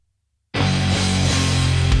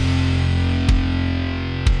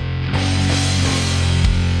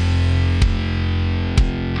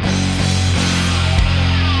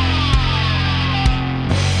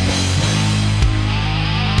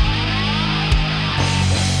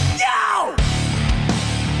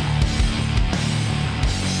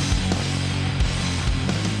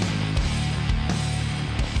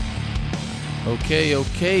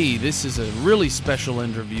Okay. This is a really special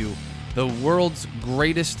interview. The world's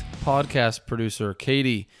greatest podcast producer,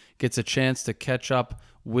 Katie, gets a chance to catch up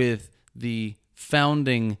with the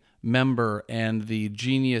founding member and the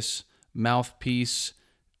genius mouthpiece,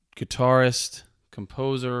 guitarist,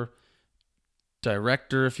 composer,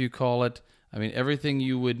 director, if you call it. I mean, everything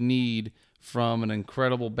you would need from an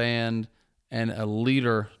incredible band and a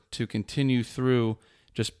leader to continue through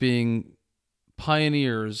just being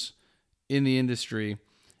pioneers in the industry.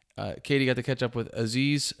 Katie got to catch up with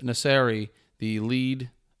Aziz Nasseri, the lead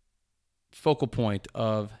focal point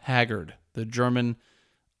of Haggard, the German,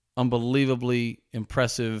 unbelievably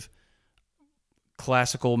impressive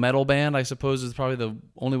classical metal band, I suppose is probably the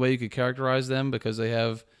only way you could characterize them, because they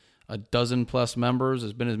have a dozen plus members.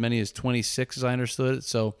 There's been as many as 26, as I understood it.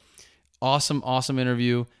 So awesome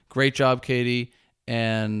interview. Great job, Katie.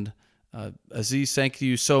 And Aziz, thank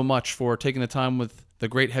you so much for taking the time with the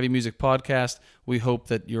Great Heavy Music Podcast. We hope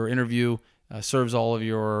that your interview serves all of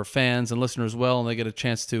your fans and listeners well, and they get a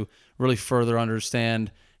chance to really further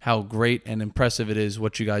understand how great and impressive it is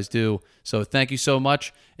what you guys do. So thank you so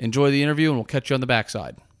much. Enjoy the interview, and we'll catch you on the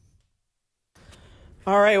backside.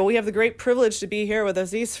 All right, well, we have the great privilege to be here with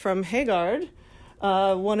Aziz from Haggard.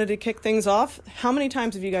 Wanted to kick things off. How many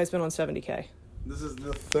times have you guys been on 70K? This is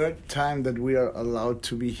the third time that we are allowed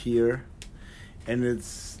to be here, and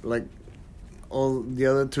it's like all the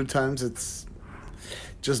other two times, it's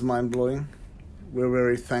just mind-blowing. We're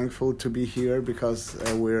very thankful to be here because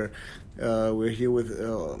we're here with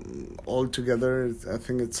all together. I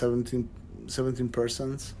think it's 17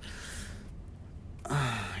 persons.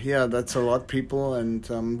 Yeah, that's a lot, people,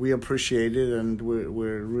 and we appreciate it, and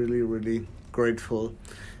we're really grateful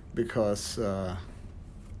because I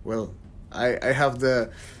have the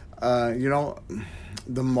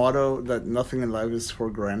the motto that nothing in life is for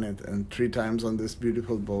granted, and 3 times on this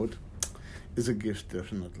beautiful boat is a gift,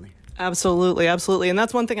 definitely. Absolutely. And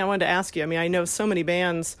that's one thing I wanted to ask you. I mean, I know so many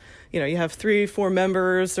bands, you have 3-4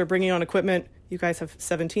 members, they're bringing on equipment. You guys have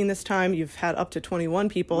 17 this time. You've had up to 21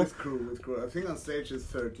 people. With crew. I think on stage is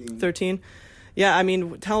 13. 13? Yeah, I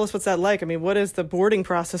mean, tell us what's that like. I mean, what is the boarding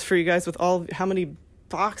process for you guys with how many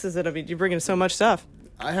boxes that you bring in so much stuff?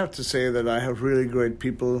 I have to say that I have really great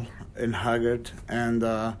people in Haggard, and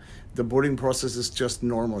the boarding process is just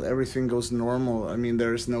normal. Everything goes normal. I mean,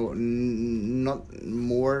 there is not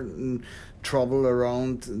more trouble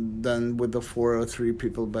around than with the 4 or 3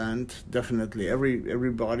 people band. Definitely,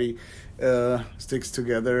 everybody sticks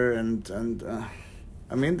together, and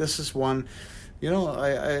I mean, this is one.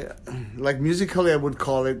 I like musically, I would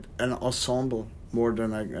call it an ensemble more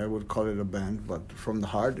than I would call it a band. But from the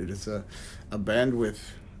heart, it is a band with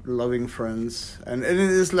loving friends, and it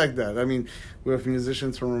is like that. I mean, we have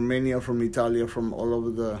musicians from Romania, from Italy, from all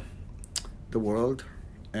over the world,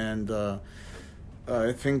 and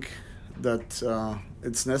I think that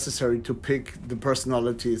it's necessary to pick the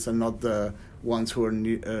personalities and not the ones who are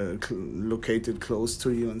located close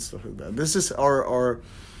to you and stuff like that. This is our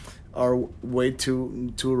way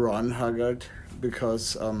to run Haggard,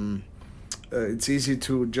 because it's easy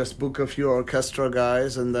to just book a few orchestra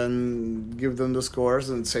guys and then give them the scores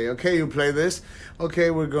and say, okay, you play this,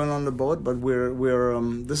 okay, we're going on the boat, but we're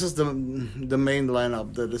this is the main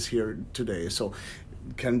lineup that is here today. So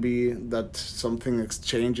it can be that something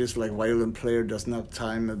exchanges, like violin player doesn't have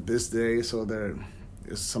time at this day, so there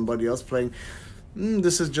is somebody else playing.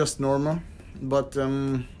 This is just normal, but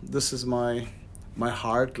this is my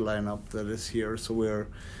heart lineup that is here. So we're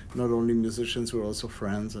not only musicians, we're also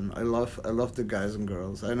friends, and I love the guys and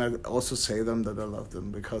girls, and I also say them that I love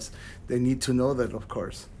them because they need to know that, of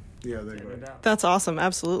course. Yeah, they're great. That's awesome,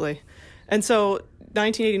 absolutely. And so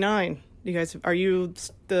 1989, you guys, are you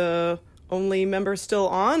the only member still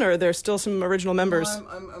on, or are there still some original members? No,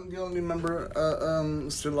 I'm the only member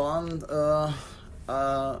still on.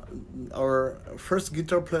 Our first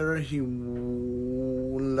guitar player, he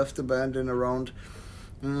left the band in around,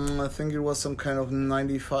 I think it was some kind of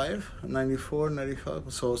 94,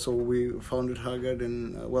 95. So we founded Haggard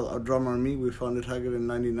in, our drummer and me, we founded Haggard in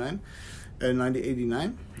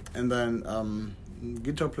 1989. And then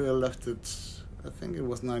guitar player left it, I think it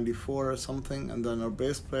was 94 or something. And then our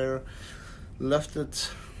bass player left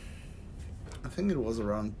it, I think it was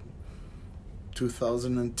around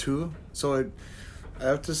 2002. So I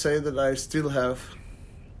have to say that I still have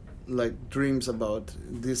like dreams about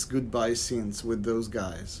these goodbye scenes with those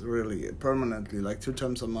guys, really permanently, like 2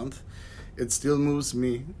 times a month. It still moves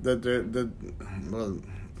me that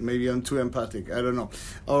maybe I'm too empathic, I don't know.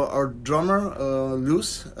 Our drummer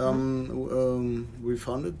Luz, we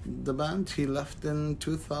founded the band. He left in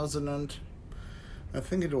 2000 and I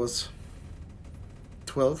think it was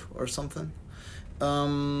 12 or something.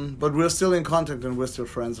 But we're still in contact and we're still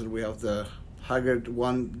friends, and we have the Haggard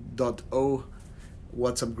 1.0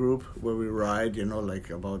 WhatsApp group where we write, like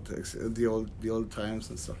about the old times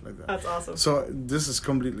and stuff like that. That's awesome. So this is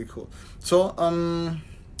completely cool. So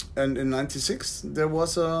and in '96 there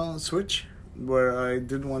was a switch where I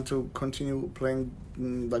didn't want to continue playing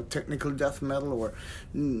like technical death metal or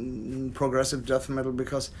progressive death metal,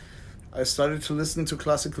 because I started to listen to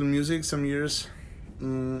classical music some years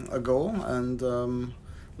ago, and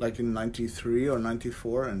like in '93 or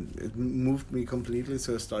 '94, and it moved me completely.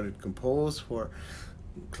 So I started to compose for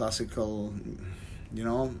classical,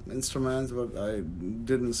 instruments, but I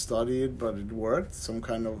didn't study it, but it worked.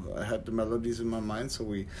 I had the melodies in my mind, so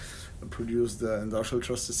we produced the Industrial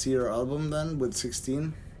Trustee album then with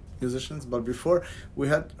 16 musicians. But before, we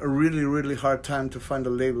had a really, really hard time to find a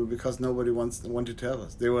label because nobody wanted to help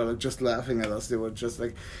us. They were just laughing at us. They were just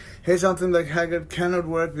like, hey, something like Haggard cannot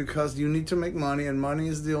work because you need to make money, and money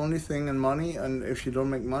is the only thing, and if you don't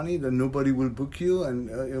make money, then nobody will book you,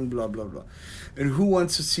 and blah, blah, blah. And who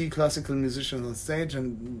wants to see classical musicians on stage,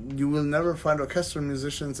 and you will never find orchestral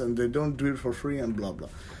musicians, and they don't do it for free, and blah, blah.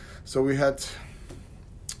 So we had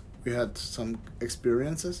some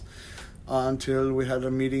experiences until we had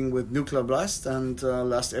a meeting with Nuclear Blast and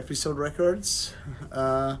Last Episode Records,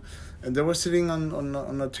 and they were sitting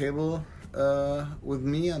on a table with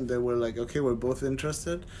me, and they were like, okay, we're both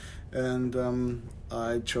interested, and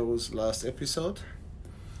I chose Last Episode,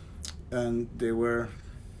 and they were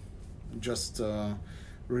just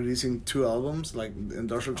releasing 2 albums, like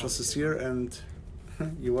Industrial Trustee and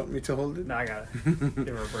you want me to hold it? No, I got it.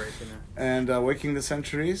 Give her a break, And Waking the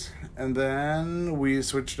Centuries. And then we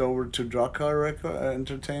switched over to Drakkar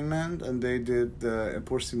Entertainment, and they did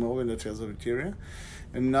Por Simov and the Tales of Eteria.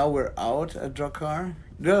 And now we're out at Drakkar.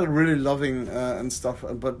 They're really loving and stuff,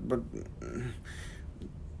 but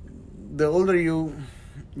the older you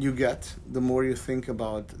get, the more you think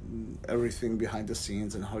about everything behind the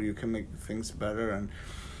scenes and how you can make things better.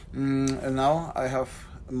 And now I have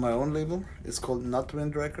my own label. It's called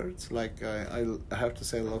Notwind Records. Like I have to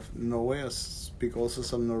say, I love Norway. I speak also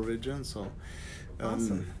some Norwegian, so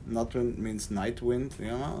awesome. Notwind means night wind.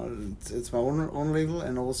 It's my own label,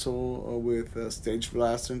 and also with Stage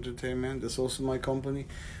Blast Entertainment. It's also my company.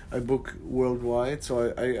 I book worldwide,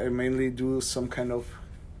 so I mainly do some kind of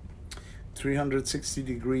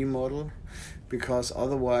 360-degree model, because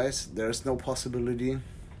otherwise there's no possibility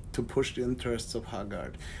to push the interests of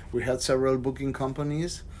Haggard. We had several booking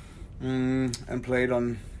companies and played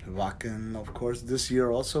on Wacken, of course. This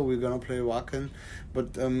year also we're gonna play Wacken,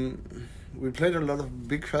 but we played a lot of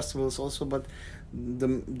big festivals also, but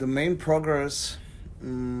the main progress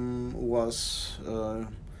was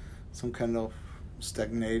some kind of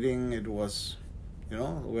stagnating. It was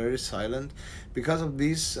very silent because of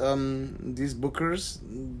these bookers.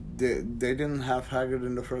 They didn't have Haggard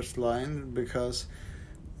in the first line, because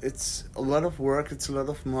it's a lot of work, it's a lot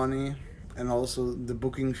of money, and also the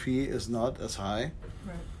booking fee is not as high.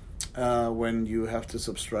 Right. When you have to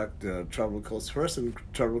subtract the travel costs first, and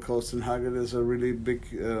travel costs in Haggard is a really big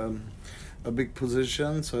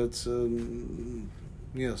position, so it's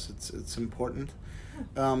it's important.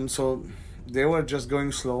 So they were just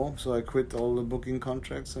going slow, so I quit all the booking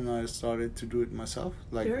contracts and I started to do it myself.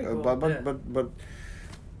 Like, very cool. but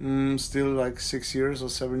still, like 6 years or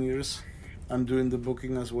 7 years, I'm doing the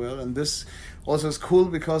booking as well. And this also is cool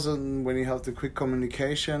because when you have the quick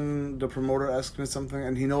communication, the promoter asks me something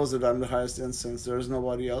and he knows that I'm the highest instance. There is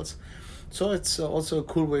nobody else. So it's also a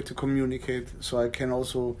cool way to communicate. So I can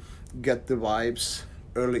also get the vibes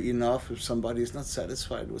early enough if somebody is not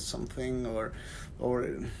satisfied with something or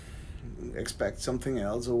expect something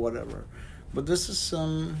else or whatever. But this is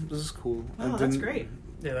cool. Oh, that's great.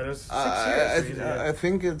 Yeah, that is 6 years. I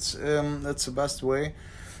think it's the best way.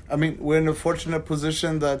 I mean, we're in a fortunate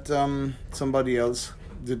position that somebody else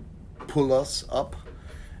did pull us up,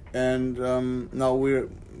 and now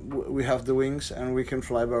we have the wings and we can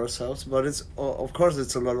fly by ourselves. But it's of course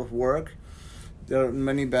it's a lot of work. There are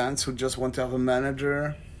many bands who just want to have a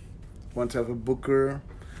manager, want to have a booker,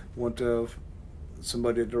 want to have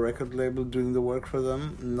somebody at the record label doing the work for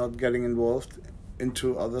them, not getting involved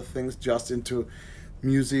into other things, just into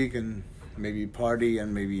music and maybe party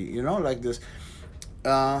and maybe like this.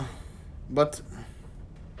 But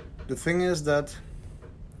the thing is that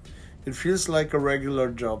it feels like a regular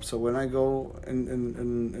job. So when I go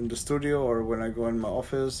in the studio or when I go in my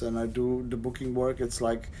office and I do the booking work, it's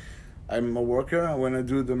like I'm a worker. And when I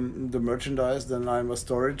do the merchandise, then I'm a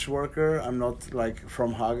storage worker. I'm not like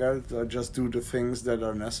from Haggard. I just do the things that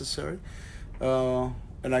are necessary.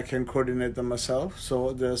 and I can coordinate them myself.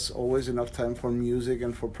 So there's always enough time for music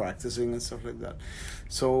and for practicing and stuff like that.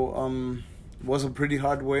 So was a pretty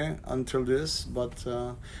hard way until this, but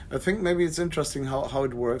I think maybe it's interesting how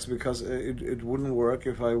it works, because it wouldn't work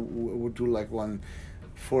if I would do like one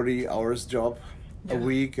 40 hours job a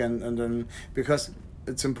week, and then, because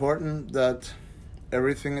it's important that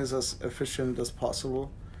everything is as efficient as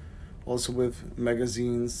possible, also with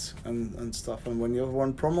magazines and stuff. And when you have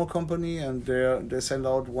one promo company and they send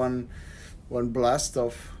out one blast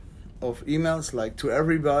of emails like to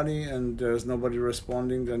everybody, and there's nobody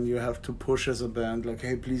responding, then you have to push as a band, like,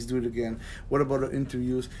 hey, please do it again. What about the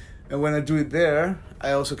interviews? And when I do it there,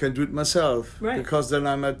 I also can do it myself, right? Because then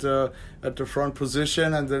I'm at the front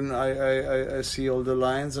position, and then I see all the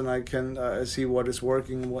lines, and I see what is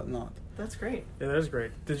working and what not. That's great. Yeah, that is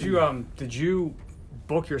great. Did you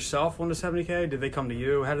book yourself on the 70K? Did they come to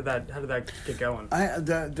you? How did that get going?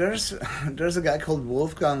 There's a guy called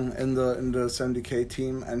Wolfgang in the 70K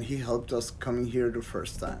team, and he helped us coming here the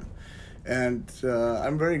first time. And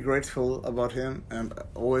I'm very grateful about him, and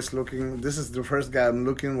always looking. This is the first guy I'm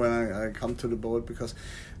looking when I come to the boat, because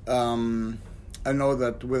I know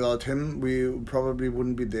that without him we probably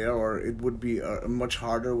wouldn't be there, or it would be a much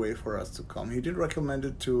harder way for us to come. He did recommend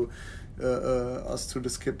it to us to the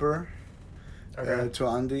skipper, to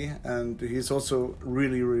Andy, and he's also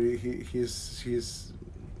really he's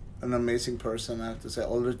an amazing person. I have to say,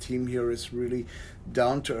 all the team here is really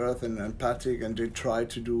down to earth and empathic, and they try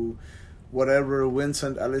to do whatever.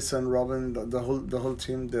 Vincent, Alison, Robin, the whole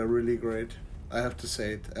team, they're really great. I have to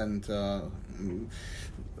say it. And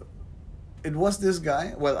it was this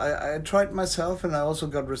guy. Well, I tried myself, and I also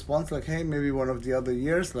got response like, hey, maybe one of the other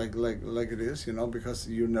years, like it is, because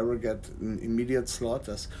you never get an immediate slot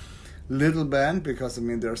as little band, because I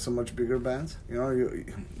mean there are so much bigger bands.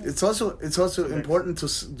 It's also important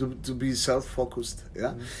to be self-focused. Yeah,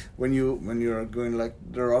 mm-hmm. When you're going like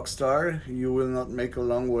the rock star, you will not make a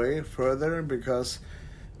long way further, because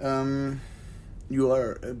you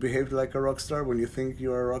are behaved like a rock star when you think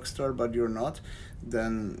you are a rock star, but you're not.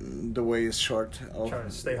 Then the way is short. Try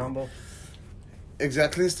to stay humble.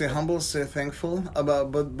 Exactly, stay humble, stay thankful.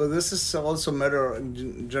 But this is also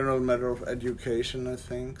general matter of education, I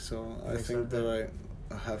think. So I think that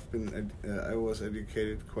I was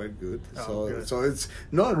educated quite good. Good. So it's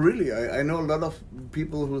not really. I know a lot of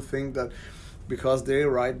people who think that because they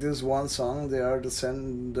write this one song, they are the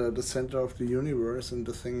center of the universe. And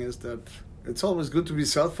the thing is that it's always good to be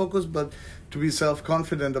self-focused, but to be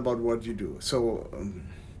self-confident about what you do. So.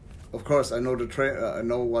 Of course, I know I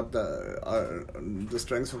know what the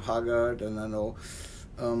strengths of Haggard, and I know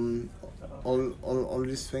all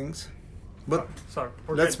these things. But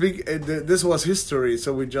let's speak. This was history,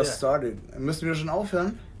 so we just started. Müssen wir schon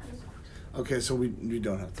aufhören? Okay, so we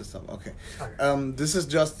don't have to stop. Okay. This is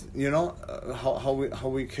just how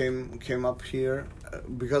we came up here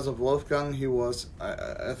because of Wolfgang. He was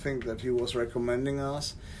I think that he was recommending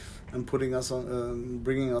us and putting us on,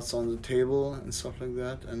 bringing us on the table and stuff like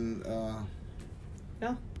that, and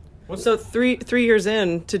yeah. So three years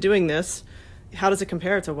in to doing this, how does it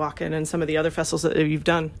compare to Wacken and some of the other festivals that you've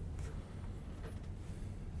done?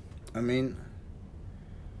 I mean,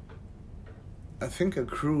 I think a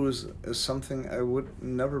cruise is something I would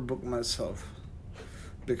never book myself,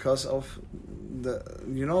 because of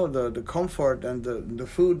the comfort and the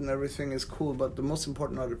food and everything is cool, but the most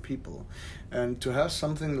important are the people. And to have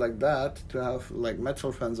something like that, to have like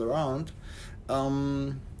metal fans around,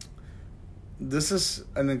 this is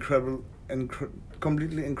an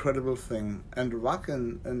completely incredible thing. And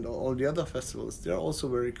Wacken and all the other festivals, they're also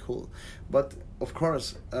very cool. But of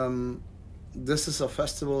course, this is a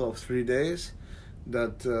festival of 3 days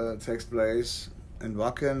that takes place in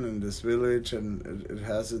Wacken, in this village, and it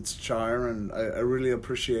has its charm, and I really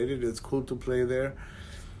appreciate it. It's cool to play there,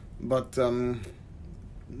 but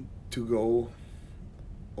to go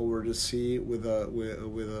over the sea with a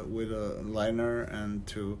liner and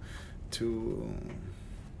to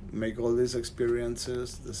make all these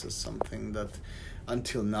experiences, this is something that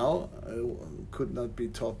until now could not be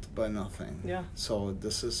topped by nothing. Yeah. So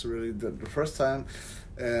this is really the first time.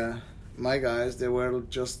 My guys, they were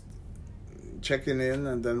just checking in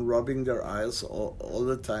and then rubbing their eyes all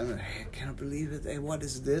the time. And, hey, I can't believe it. Hey, what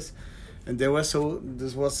is this? And they were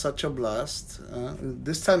this was such a blast.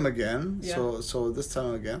 This time again. Yeah. So this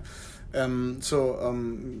time again.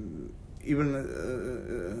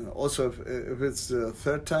 Even also if it's the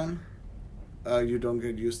third time, you don't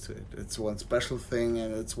get used to it. It's one special thing,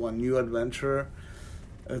 and it's one new adventure.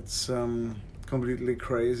 It's completely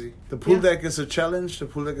crazy. The pool deck is a challenge.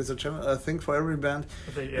 I think, for every band.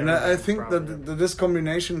 I think probably. that this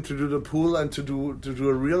combination to do the pool and to do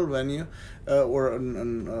a real venue or a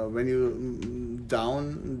venue down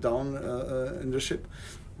in the ship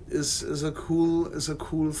is a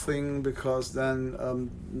cool thing, because then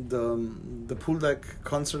the pool deck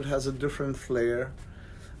concert has a different flair,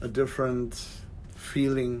 a different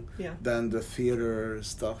feeling than the theater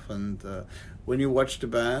stuff. And when you watch the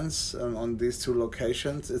bands on these two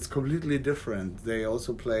locations, it's completely different. They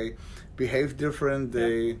also behave different.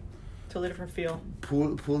 They totally different feel.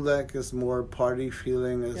 Pool deck is more party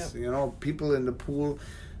feeling. Is people in the pool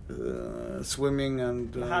swimming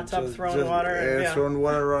and hot tub throwing water. Throwing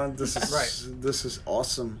water around. This is Right. This is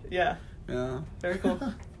awesome. Yeah. Yeah. Very cool.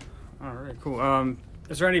 All right, cool.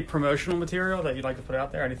 Is there any promotional material that you'd like to put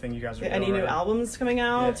out there? Anything you guys are doing? Any new already? albums coming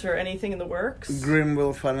out or anything in the works? Grim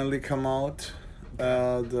will finally come out.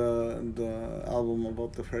 The album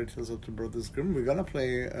about the fairy tales of the Brothers Grimm. We're gonna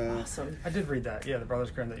play. Awesome. I did read that. Yeah, the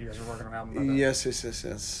Brothers Grimm, that you guys are working on an album about that. Yes.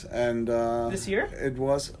 And this year? It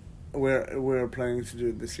was. We're planning to do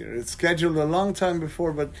it this year. It's scheduled a long time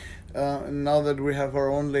before, but now that we have our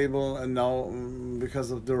own label, and now because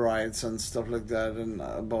of the rights and stuff like that, and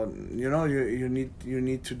about you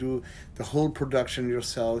need to do the whole production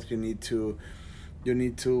yourself. You need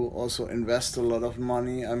to also invest a lot of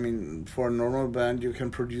money. I mean, for a normal band, you can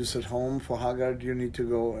produce at home. For Haggard, you need to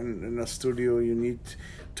go in a studio. You need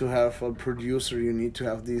to have a producer. You need to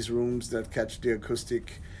have these rooms that catch the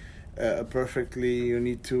acoustic perfectly. You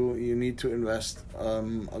need to invest a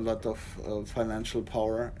lot of financial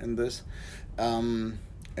power in this,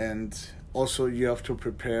 and also you have to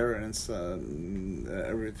prepare and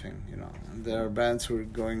everything. There are bands who are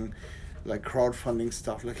going like crowdfunding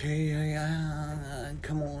stuff, like, hey,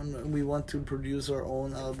 come on, we want to produce our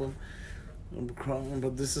own album.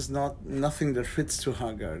 But this is nothing that fits to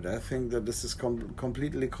Haggard. I think that this is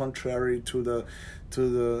completely contrary to the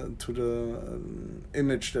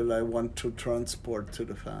image that I want to transport to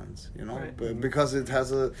the fans. Right. Because it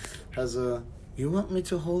has a. You want me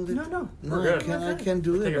to hold it? No. I can't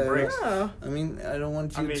do Take it. a break. I mean, I don't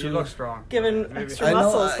want you to. You look strong. Giving Maybe- extra I know,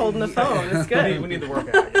 muscles, holding the phone. It's good. We need to work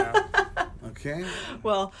at it. Okay.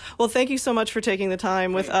 Well, thank you so much for taking the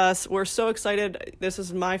time with us. We're so excited. This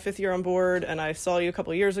is my 5th year on board, and I saw you a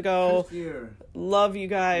couple of years ago. 5th year. Love you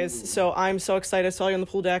guys. So I'm so excited. I saw you on the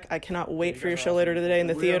pool deck. I cannot wait for your show later today in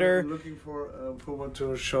the We theater. are looking forward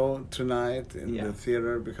to a show tonight in the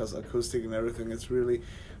theater, because acoustic and everything is really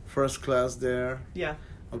first class there. Yeah.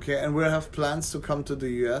 Okay, and we have plans to come to the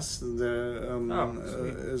US. There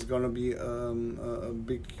sweet. is going to be a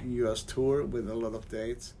big US tour with a lot of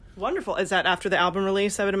dates. Wonderful. Is that after the album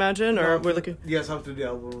release, I would imagine, or we're looking? Yes, after the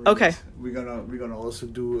album release. Okay. We're gonna also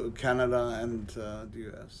do Canada and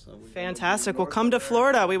the US. So Fantastic. Well, come to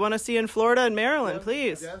Florida. We want to see you in Florida and Maryland,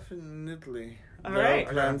 please. Definitely. All There right.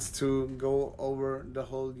 are plans to go over the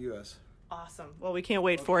whole US. Awesome. Well, we can't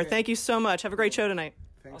wait for it. Thank you so much. Have a great show tonight.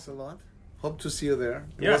 Thanks a lot. Hope to see you there.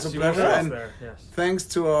 It Yes, was a you will pleasure. see us And there. Yes. thanks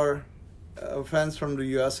to our fans from the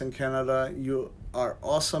US and Canada. You are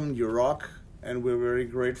awesome. You rock. And we're very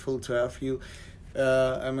grateful to have you.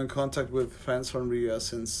 I'm in contact with fans from the US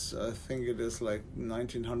since I think it is like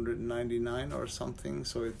 1999 or something.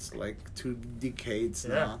 So it's like 2 decades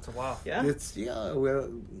Yeah, now. it's a while. Yeah. We're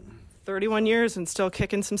 31 years and still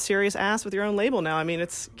kicking some serious ass with your own label now. I mean,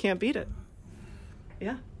 can't beat it.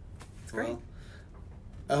 Yeah. It's great. well,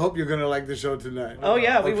 I hope you're gonna like the show tonight. Oh,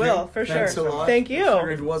 yeah, we Okay. will, for sure. Thanks a lot. Thank you.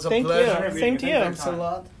 It was a Thank pleasure. you. Same to you. Thanks a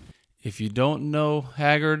lot. If you don't know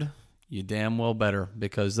Haggard, you damn well better,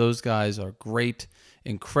 because those guys are great,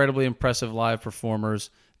 incredibly impressive live performers.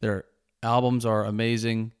 Their albums are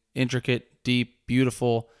amazing, intricate, deep,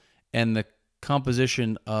 beautiful, and the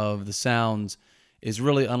composition of the sounds is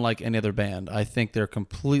really unlike any other band. I think they're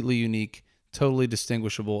completely unique, totally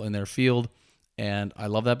distinguishable in their field, and I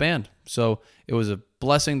love that band. So it was a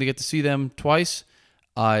blessing to get to see them twice.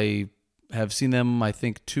 I have seen them, I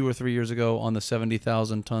think, 2 or 3 years ago on the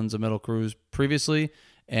 70,000 Tons of Metal cruise previously,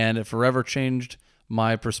 and it forever changed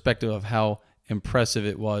my perspective of how impressive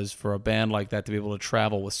it was for a band like that to be able to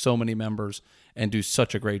travel with so many members and do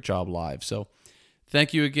such a great job live. So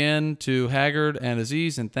thank you again to Haggard and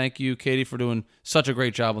Aziz, and thank you, Katie, for doing such a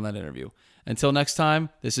great job on that interview. Until next time,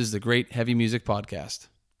 this is the Great Heavy Music Podcast.